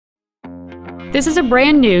This is a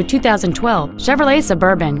brand new 2012 Chevrolet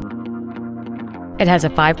Suburban. It has a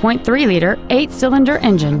 5.3-liter, 8-cylinder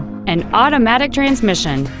engine, an automatic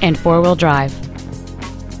transmission, and 4-wheel drive.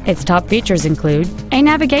 Its top features include a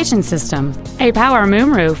navigation system, a power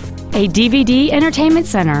moonroof, a DVD entertainment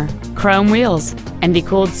center, chrome wheels, and the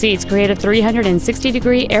cooled seats create a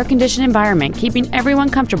 360-degree air-conditioned environment, keeping everyone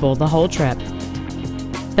comfortable the whole trip.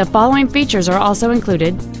 The following features are also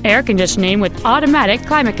included: air conditioning with automatic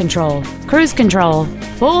climate control, cruise control,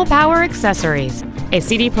 full power accessories, a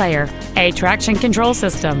CD player, a traction control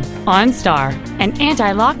system, OnStar, an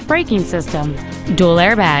anti-lock braking system, dual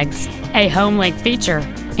airbags, a home link feature,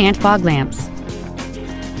 and fog lamps.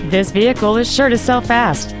 This vehicle is sure to sell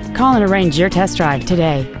fast. Call and arrange your test drive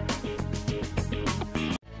today.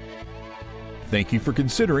 Thank you for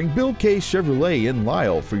considering Bill K. Chevrolet in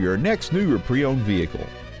Lisle for your next new or pre-owned vehicle.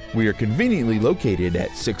 We are conveniently located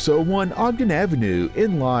at 601 Ogden Avenue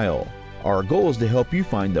in Lisle. Our goal is to help you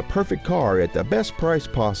find the perfect car at the best price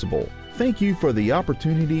possible. Thank you for the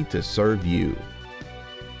opportunity to serve you.